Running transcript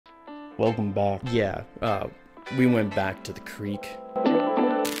Welcome back. Yeah, we went back to the creek.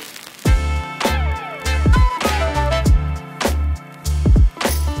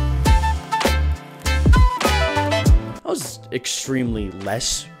 I was extremely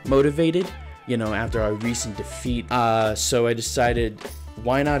less motivated, you know, after our recent defeat. So I decided,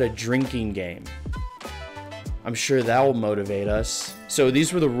 why not a drinking game? I'm sure that will motivate us. So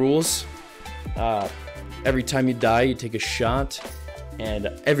these were the rules. Every time you die, you take a shot. And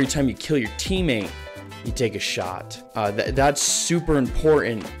every time you kill your teammate, you take a shot. That's super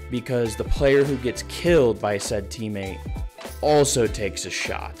important because the player who gets killed by said teammate also takes a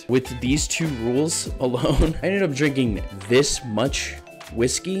shot. With these two rules alone, I ended up drinking this much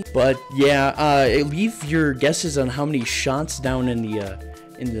whiskey. But yeah, leave your guesses on how many shots down in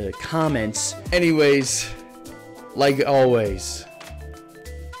the comments. Anyways, like always,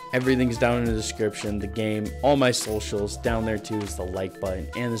 everything's down in the description, the game, all my socials. Down there too is the like button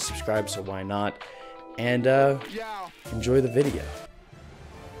and the subscribe, so why not? And enjoy the video.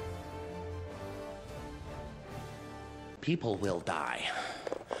 People will die,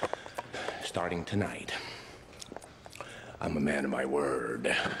 starting tonight. I'm a man of my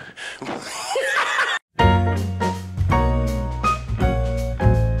word.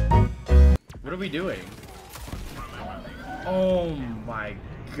 What are we doing? Oh my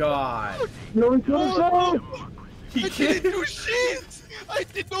God. He didn't do shit! I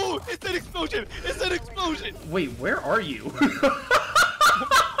did no! It's an explosion! It's an explosion! Wait, where are you? What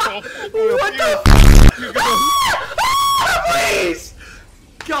the? Please!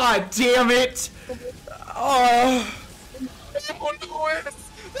 God damn it! Oh no,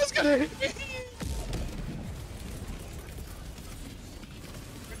 that's gonna hit me!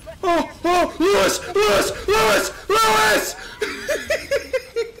 Oh, Lewis!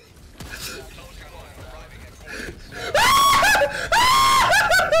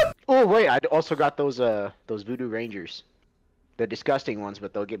 Oh wait, I also got those Voodoo Rangers. The disgusting ones,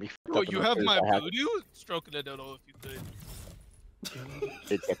 but they'll get me f***ed Oh, up. you have my voodoo? Stroking the dodo if you could.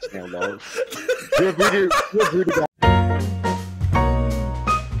 It gets no love. You're Voodoo guy.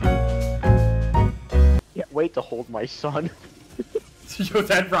 Can't wait to hold my son. Yo,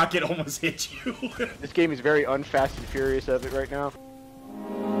 that rocket almost hit you. This game is very unfast and furious of it right now.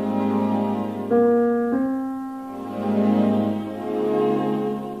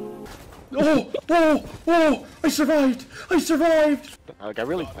 Oh! I survived! Like I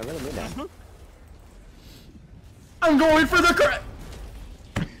really mean that. I'm going for the crack!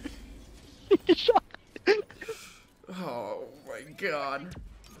 Oh my God.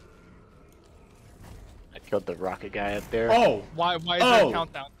 I killed the rocket guy up there. Oh! Why is there a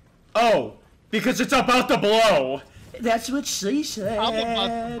countdown? Oh! Because it's about to blow! That's what she said. I'm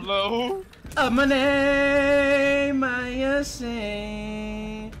about to blow. My name, I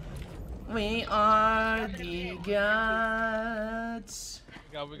say. We are the gods.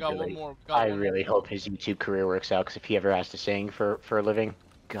 We got one more. I really hope his YouTube career works out, because if he ever has to sing for a living,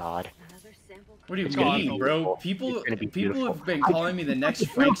 God. What do you mean, bro? People have been calling me the next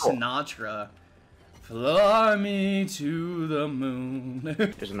Frank Sinatra. Fly me to the moon.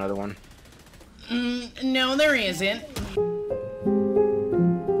 There's another one. No, there isn't.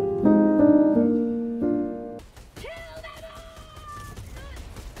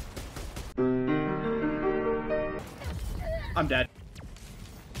 I'm dead.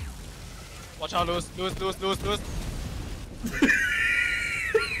 Watch out, Lewis.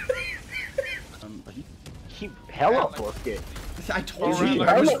 He hella booked it. I told you,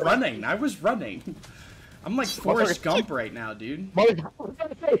 I was running. I'm like Forrest Gump right now, dude.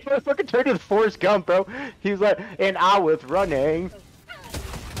 Fucking turned to the Forrest Gump, bro. He's like, and I was running.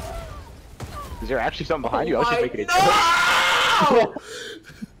 Is there actually something behind you? I was just making it.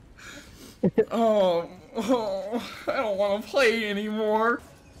 Oh, I don't want to play anymore.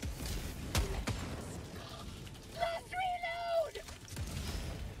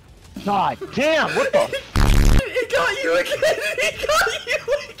 God damn, what the? It got you again!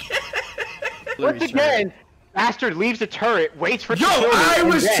 Once again, bastard leaves the turret, waits for. Yo, I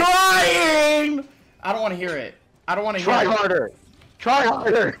was trying! I don't want to hear it. Try harder! Try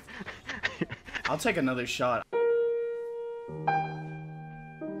harder! I'll take another shot.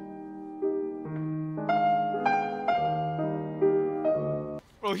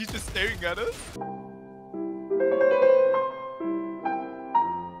 Bro, he's just staring at us. Watch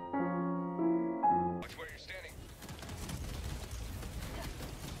where you're standing.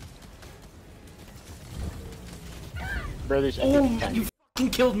 Brothers, oh, you fucking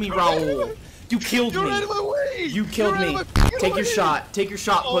killed me, Raul. You killed me. You're out of my way. You killed me. Take your shot. Take your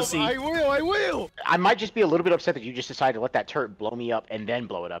shot, pussy. I will. I might just be a little bit upset that you just decided to let that turret blow me up and then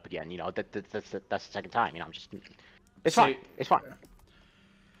blow it up again. You know, that's the second time. You know, I'm just. It's fine. It's fine. I'm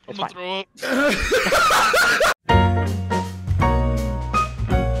It's gonna fine. throw up.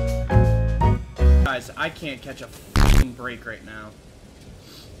 Guys, I can't catch a f***ing break right now.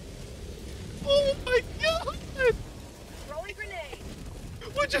 Oh my god! Throwing grenade.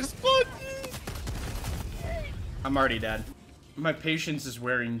 What just spawned? I'm already dead. My patience is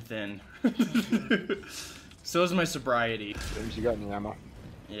wearing thin. So is my sobriety. James, you got any ammo?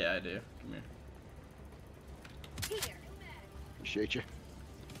 Yeah, I do. Come here. Here. Appreciate you.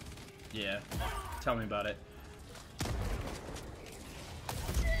 Yeah. Tell me about it.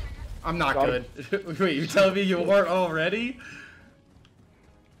 I'm not Got good. Wait, you're telling me you weren't already?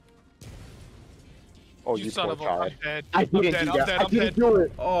 Oh, You you son poor of a. child. I'm dead. I didn't do I'm that. dead. I I'm didn't dead. do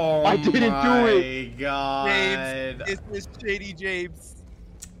it. Oh I didn't do my god. James, this is shady James.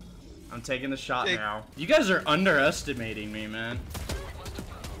 I'm taking the shot Take- now. You guys are underestimating me, man.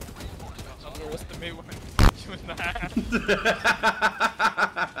 Underestimate what you in the half.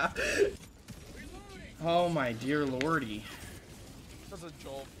 Oh my dear lordy. That's a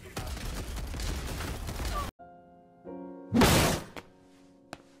jolt.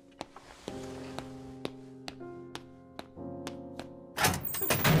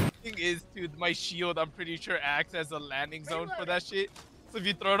 Thing is, dude, my shield, I'm pretty sure acts as a landing zone for that shit. So if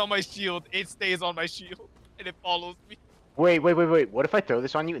you throw it on my shield, it stays on my shield and it follows me. Wait. What if I throw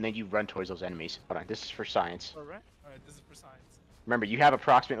this on you and then you run towards those enemies? Hold on, this is for science. Alright, this is for science. Remember, you have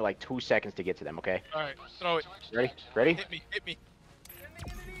approximately like 2 seconds to get to them, okay? Alright, throw it. Ready? Ready? Hit me.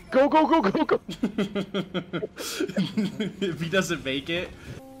 Go! If he doesn't make it.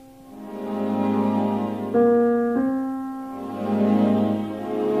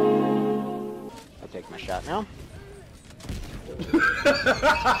 I'll take my shot now.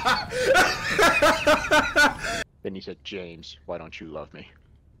 Then he said, James, why don't you love me?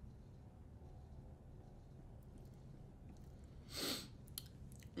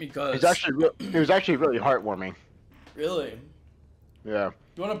 Because It was actually really heartwarming. really. Yeah.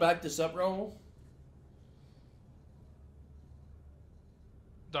 You want to back this up, Raul?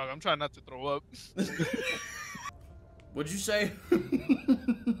 Dog, I'm trying not to throw up. What'd you say?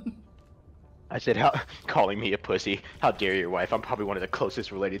 I said, calling me a pussy. How dare your wife? I'm probably one of the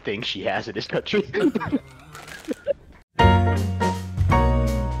closest related things she has in this country.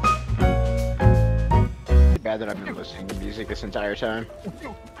 Bad that I've been listening to music this entire time.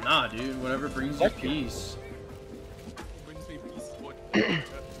 Nah, dude. Whatever brings you peace. Brings me peace. What?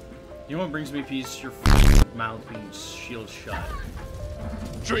 You know what brings me peace? Your mouth being shield shut.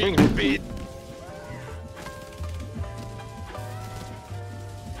 Drink, bitch.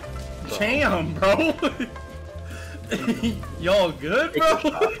 Damn, bro. Y'all good, bro?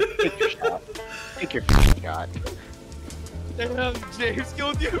 Take your shot. Take your shot. Damn, James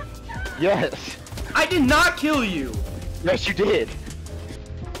killed you. Yes. I did not kill you. Yes, you did.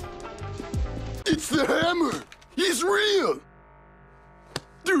 It's the hammer! He's real!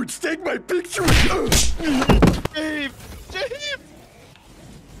 Dudes, take my picture! James! James!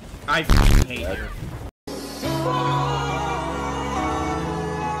 I f***ing hate you.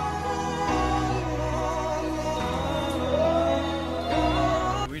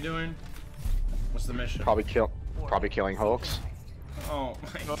 What are we doing? What's the mission? Probably killing Hulks. Oh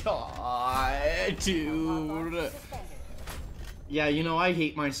my god, dude. Yeah, you know, I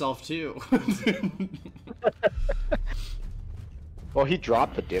hate myself too. Well, he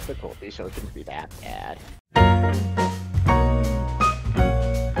dropped the difficulty, so it couldn't be that bad.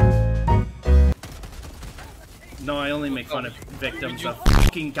 No, I only make fun of victims of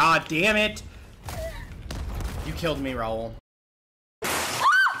fucking god damn it! You killed me, Raul.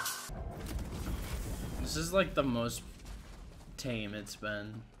 This is like the most tame it's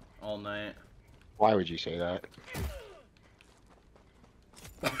been all night. Why would you say that?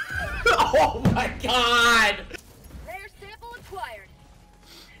 Oh my god! Rare sample acquired.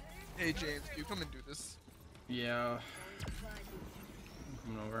 Hey, James, you come and do this. Yeah. I'm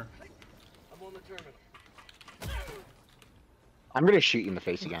coming over. I'm on the terminal. I'm gonna shoot you in the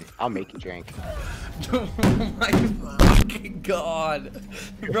face again. I'll make you drink. Oh my fucking god.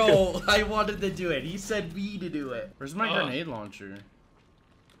 Bro, I wanted to do it. He said me to do it. Where's my grenade launcher?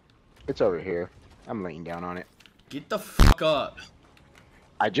 It's over here. I'm laying down on it. Get the fuck up.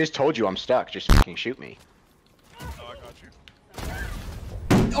 I just told you I'm stuck. Just fucking shoot me. Oh, I got you.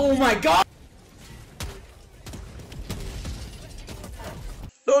 Oh my god!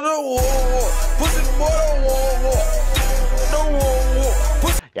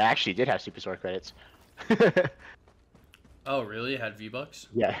 Yeah, I actually did have Super Sword credits. Oh, really? It had V-Bucks?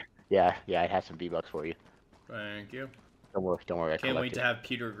 Yeah, I had some V-Bucks for you. Thank you. Don't worry. I Can't wait collected. to have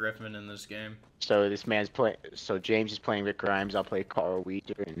Peter Griffin in this game. So this man's playing. So James is playing Rick Grimes. I'll play Carl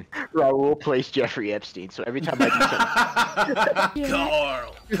Weeder, and Raul plays Jeffrey Epstein. So every time I do something,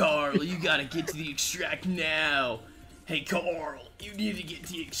 Carl, you gotta get to the extract now. Hey, Carl, you need to get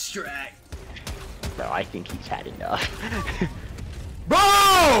to the extract. bro, I think he's had enough.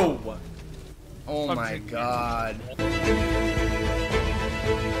 Bro! Oh I'm my taking god.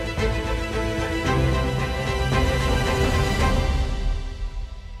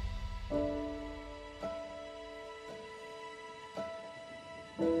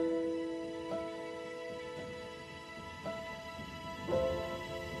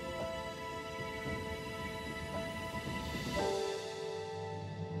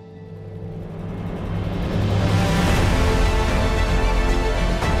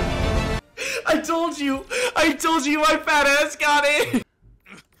 I told you my fat ass got it!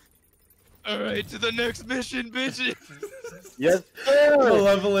 Alright, to the next mission, bitches! Yes, sir.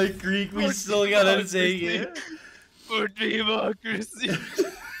 Malevelon Greek, we still gotta take it. For democracy!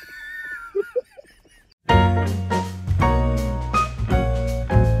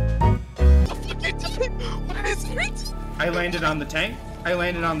 What is it? I landed on the tank.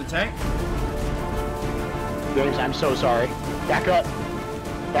 James, I'm so sorry. Back up.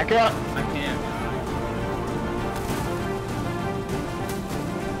 I can't.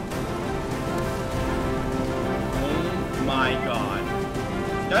 Oh my god.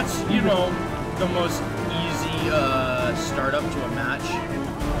 That's, you know, the most easy startup to a match.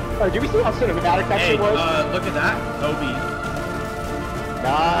 Oh, did we see how cinematic that Hey, shit was? look at that. Kobe.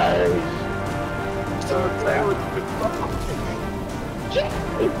 Nice. So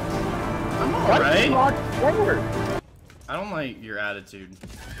I'm alright. I don't like your attitude.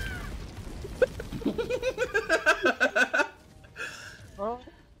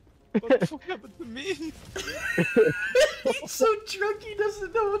 What the fuck happened to me? He's so drunk he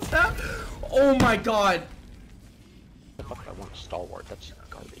doesn't know what's happening. Oh my god. Fuck, I want a stalwart. That's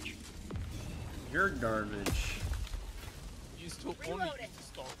garbage. You're garbage. You still only use the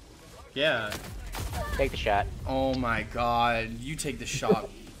stall. Yeah. Take the shot. Oh my god. You take the shot,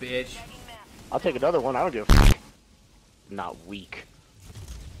 bitch. I'll take another one. I don't give a fuck. I'm not weak.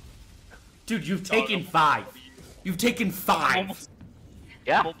 Dude, you've taken 5. You've taken 5.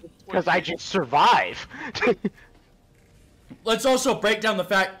 Yeah, because I just survive. Let's also break down the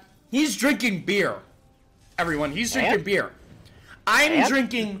fact he's drinking beer. Everyone, he's drinking And? beer. I'm And?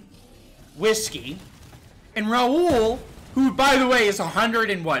 drinking whiskey. And Raul, who by the way is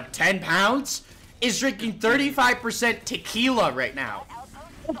 110 pounds, is drinking 35% tequila right now.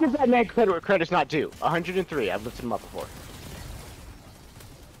 I'll give that man credit where credit's not due. 103. I've lifted him up before.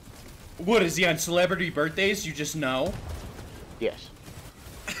 What, is he on celebrity birthdays? You just know? Yes.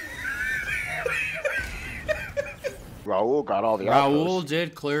 Raul got all the outposts. Raul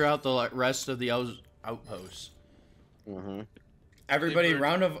did clear out the rest of the outposts. Mm-hmm. Everybody,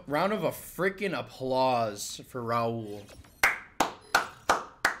 round of a freaking applause for Raul.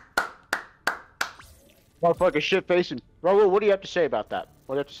 Motherfucking shit facing. Raul, what do you have to say about that?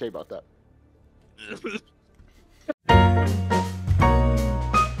 What do you have to say about that?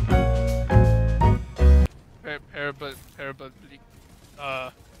 Parabolic.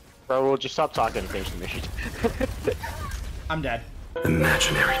 Raul, just stop talking and finish the mission. I'm dead.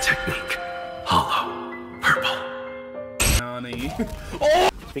 Imaginary technique. Hollow. Purple. Honey.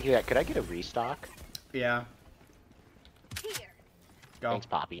 Speaking of that, could I get a restock? Yeah. Here. Go. Thanks,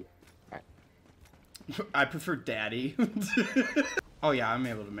 Poppy. I prefer daddy. Oh yeah, I'm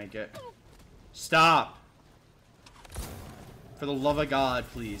able to make it. Stop. For the love of God,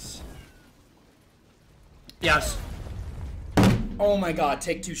 please. Yes. Oh my god,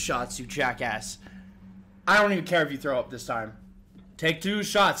 take 2 shots, you jackass. I don't even care if you throw up this time. Take 2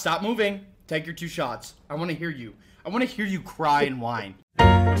 shots. Stop moving. Take your 2 shots. I want to hear you. I want to hear you cry and whine.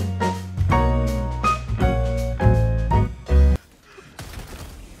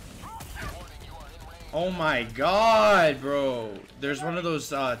 Oh my god, bro. There's one of those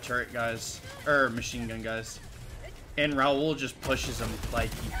turret guys. Or machine gun guys. And Raul just pushes him like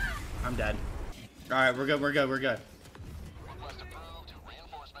I'm dead. Alright, we're good.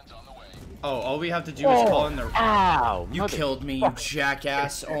 Oh, all we have to do is call in the... Ow! You killed me, you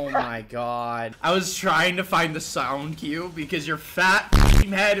jackass. Oh my god. I was trying to find the sound cue because your fat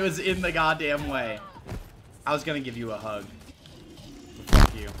head was in the goddamn way. I was gonna give you a hug.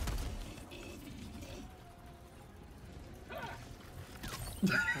 Fuck you.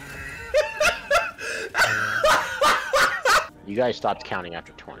 You guys stopped counting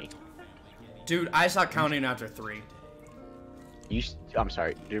after 20. Dude, I stopped counting after 3. I'm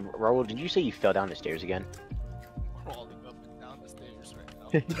sorry. Raul, did you say you fell down the stairs again? Crawling up and down the stairs right now.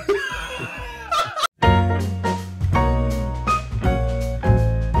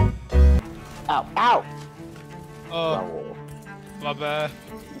 Ow! Ow! Oh, Raul. my bad.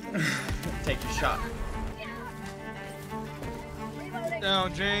 Take your shot.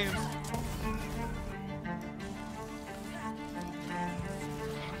 Down, James.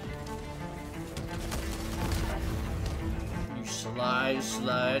 You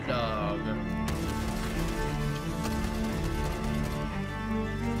sly dog.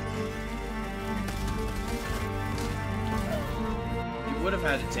 You would have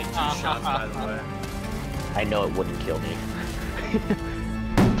had to take 2 shots, by the way. I know it wouldn't kill me.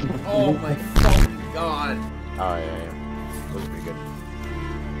 Oh my fucking god. Oh yeah. That was pretty good.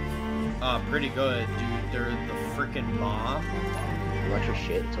 Pretty good, dude. They're the freaking mob. You want your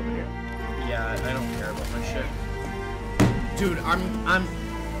shit? It's over here. Yeah, I don't care about my shit. Dude, I'm...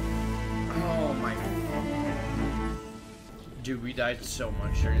 Oh my... Dude, we died so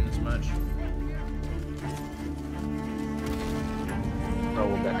much during this match.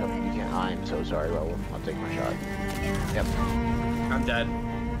 Raul, back up if you can. I'm so sorry, Raul. I'll take my shot. Yep. I'm dead.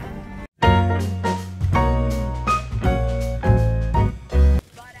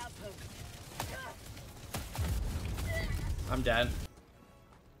 I'm dead.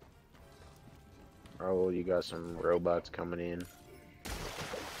 Raul, you got some robots coming in. Oh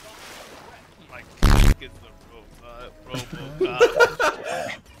my god, get the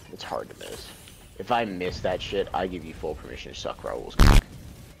robot. It's hard to miss. If I miss that shit, I give you full permission to suck Raul's cock.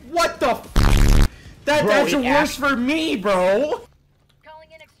 What the f? That's worse for me, bro!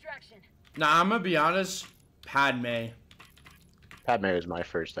 Calling in extraction. Nah, I'm gonna be honest. Padme. Padme was my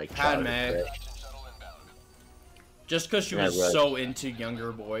first, like, Padme. childhood Just because she Yeah, was right. so into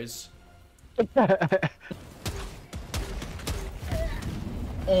younger boys. crush.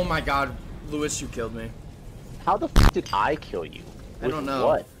 Oh my god, Lewis, you killed me. How the f did I kill you? I don't know.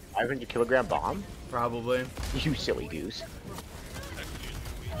 What? 500-kilogram bomb? Probably. You silly goose.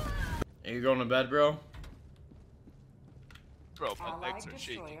 Are you going to bed, bro? Bro, my Allied legs are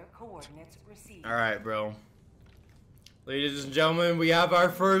shaking. destroyer coordinates received. Alright, bro. Ladies and gentlemen, we have our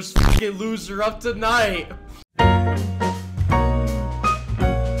first fucking loser up tonight.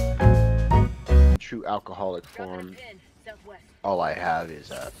 True alcoholic Dropping a form. pin, southwest. All I have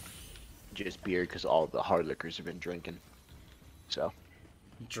is just beer because all the hard liquors have been drinking. So,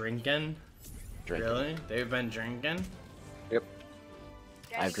 Drinking? drinking. Really? They've been drinking? Yep.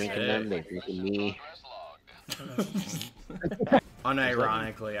 I've drinking them. They're drinking me.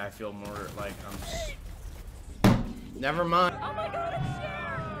 Unironically, I feel more like Never mind. Oh my god,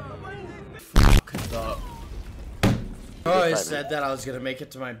 Fucked up. Oh, I said that I was gonna make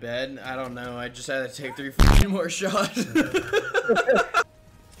it to my bed. I don't know. I just had to take 3 fucking more shots.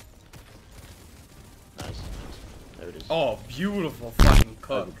 Nice. There it is. Oh, beautiful fucking That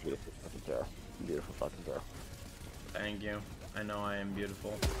cook. was a beautiful fucking throw. Beautiful fucking throw. Thank you. I know I am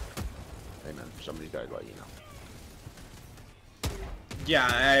beautiful. Hey man, somebody's gotta let you know. Yeah,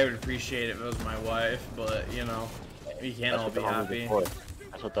 I would appreciate it if it was my wife, but you know, we can't all what be the homies are happy. for.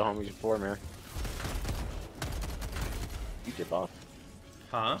 That's what the homies are for, man. You dip off.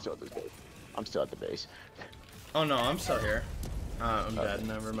 Huh? I'm still at the base. I'm still at the base. Oh no, I'm still here. I'm Okay. dead.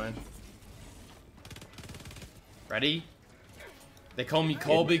 Never mind. Ready? They call me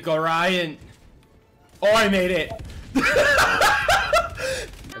Colby Gorian. Oh, I made it.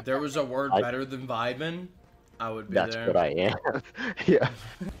 If there was a word better than vibin', I would be That's there. what I am. Yeah.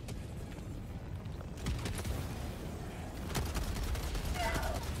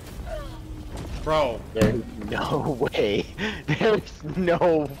 Bro, There's no way. There's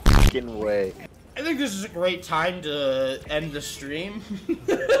no fucking way. I think this is a great time to end the stream.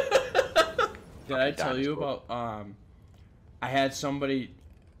 Did I tell you about, I had somebody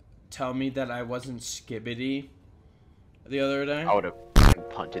tell me that I wasn't skibbity the other day? I would have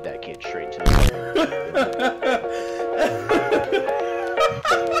punted that kid straight to the